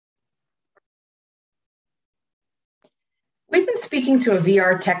We've been speaking to a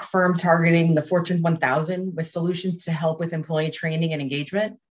VR tech firm targeting the Fortune 1000 with solutions to help with employee training and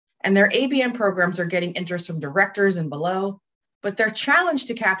engagement. And their ABM programs are getting interest from directors and below, but they're challenged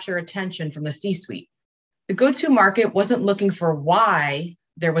to capture attention from the C-suite. The go-to market wasn't looking for why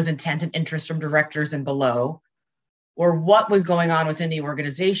there was intent and interest from directors and below, or what was going on within the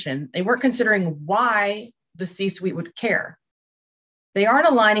organization. They weren't considering why the C-suite would care. They aren't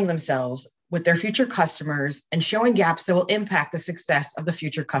aligning themselves with their future customers and showing gaps that will impact the success of the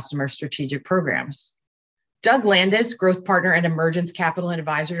future customer strategic programs. Doug Landis, growth partner and emergence capital and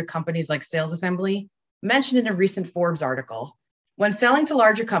advisor to companies like Sales Assembly, mentioned in a recent Forbes article, when selling to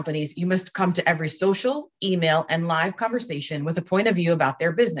larger companies, you must come to every social, email, and live conversation with a point of view about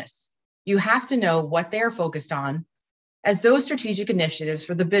their business. You have to know what they are focused on, as those strategic initiatives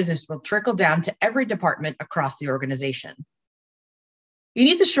for the business will trickle down to every department across the organization. You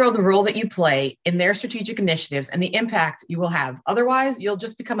need to show the role that you play in their strategic initiatives and the impact you will have. Otherwise, you'll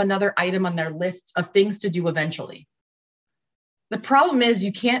just become another item on their list of things to do eventually. The problem is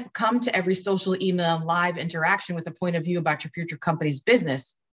you can't come to every social, email, and live interaction with a point of view about your future company's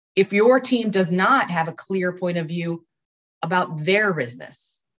business if your team does not have a clear point of view about their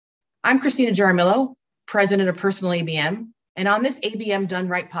business. I'm Christina Jaramillo, president of Personal ABM, and on this ABM Done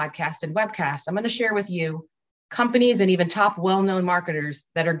Right podcast and webcast, I'm going to share with you companies and even top well-known marketers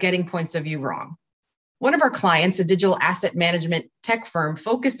that are getting points of view wrong. One of our clients, a digital asset management tech firm,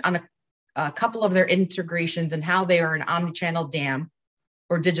 focused on a couple of their integrations and how they are an omni-channel DAM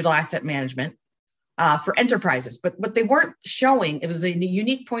or digital asset management for enterprises. But what they weren't showing, it was a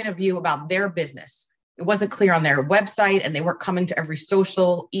unique point of view about their business. It wasn't clear on their website, and they weren't coming to every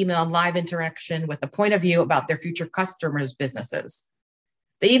social, email, and live interaction with a point of view about their future customers' businesses.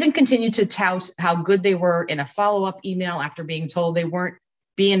 They even continued to tout how good they were in a follow-up email after being told they weren't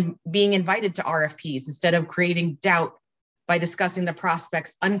being invited to RFPs, instead of creating doubt by discussing the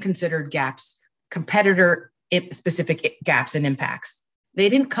prospect's unconsidered gaps, competitor-specific gaps and impacts. They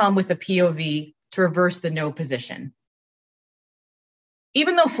didn't come with a POV to reverse the no position.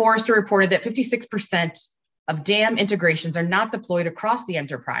 Even though Forrester reported that 56% of DAM integrations are not deployed across the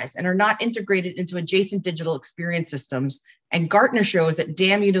enterprise and are not integrated into adjacent digital experience systems, and Gartner shows that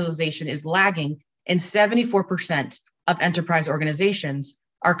DAM utilization is lagging in 74% of enterprise organizations,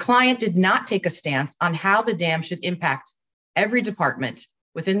 our client did not take a stance on how the DAM should impact every department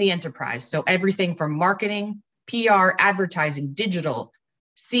within the enterprise. So everything from marketing, PR, advertising, digital,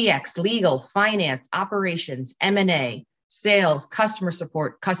 CX, legal, finance, operations, M&A, sales, customer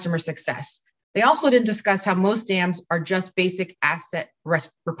support, customer success. They also didn't discuss how most DAMs are just basic asset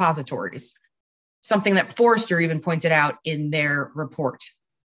repositories, something that Forrester even pointed out in their report.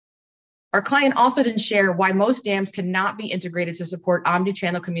 Our client also didn't share why most DAMs cannot be integrated to support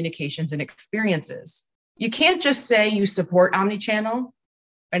omnichannel communications and experiences. You can't just say you support omnichannel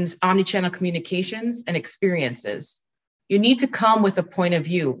and omnichannel communications and experiences. You need to come with a point of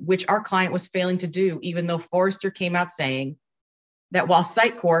view, which our client was failing to do, even though Forrester came out saying that while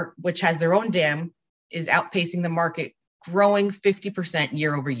Sitecore, which has their own DAM, is outpacing the market, growing 50%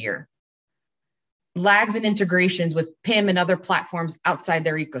 year over year. Lags in integrations with PIM and other platforms outside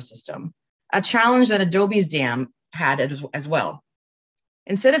their ecosystem, a challenge that Adobe's DAM had as well.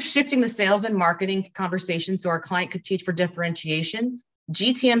 Instead of shifting the sales and marketing conversation so our client could teach for differentiation,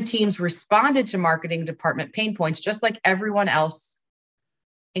 GTM teams responded to marketing department pain points just like everyone else,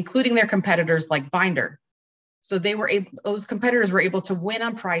 including their competitors like Binder. So those competitors were able to win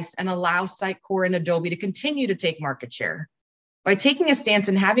on price and allow Sitecore and Adobe to continue to take market share. By taking a stance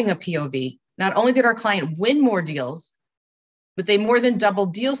and having a POV, not only did our client win more deals, but they more than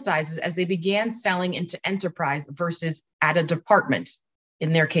doubled deal sizes as they began selling into enterprise versus at a department,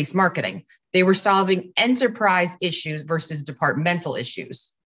 in their case, marketing. They were solving enterprise issues versus departmental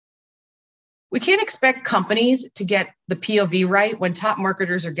issues. We can't expect companies to get the POV right when top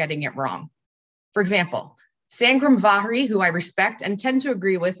marketers are getting it wrong. For example, Sangram Vahri, who I respect and tend to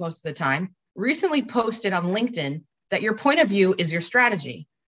agree with most of the time, recently posted on LinkedIn that your point of view is your strategy.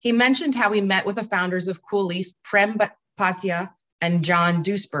 He mentioned how he met with the founders of CoolLeaf, Prem Bhatia and John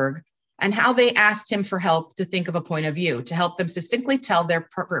Duesberg, and how they asked him for help to think of a point of view to help them succinctly tell their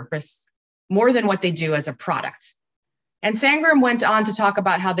purpose more than what they do as a product. And Sangram went on to talk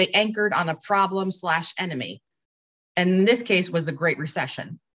about how they anchored on a problem/enemy, and in this case was the Great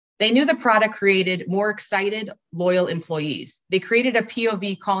Recession. They knew the product created more excited, loyal employees. They created a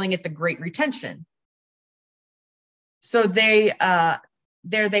POV calling it the Great Retention. So they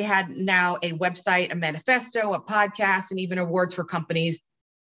had now a website, a manifesto, a podcast, and even awards for companies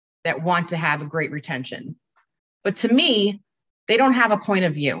that want to have a great retention. But to me, they don't have a point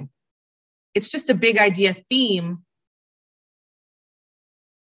of view. It's just a big idea theme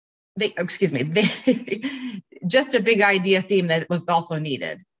just a big idea theme that was also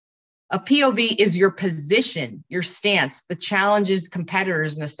needed. A POV is your position, your stance, the challenges,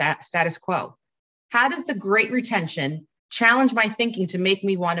 competitors, and the status quo. How does the great retention challenge my thinking to make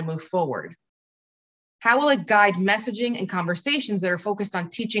me want to move forward? How will it guide messaging and conversations that are focused on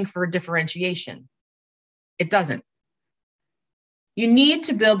teaching for differentiation? It doesn't. You need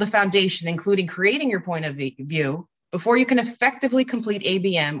to build the foundation, including creating your point of view, before you can effectively complete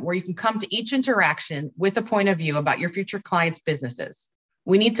ABM, where you can come to each interaction with a point of view about your future clients' businesses.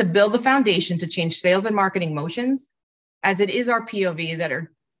 We need to build the foundation to change sales and marketing motions as it is our POV.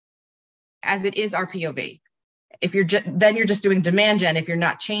 If you're then you're just doing demand gen if you're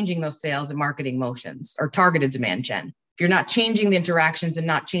not changing those sales and marketing motions, or targeted demand gen. If you're not changing the interactions and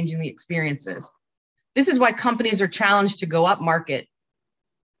not changing the experiences. This is why companies are challenged to go up market.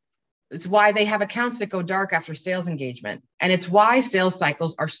 It's why they have accounts that go dark after sales engagement. And it's why sales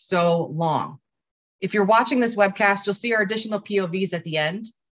cycles are so long. If you're watching this webcast, you'll see our additional POVs at the end.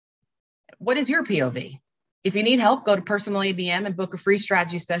 What is your POV? If you need help, go to Personal ABM and book a free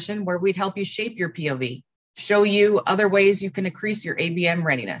strategy session where we'd help you shape your POV, show you other ways you can increase your ABM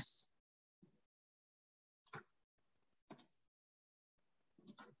readiness.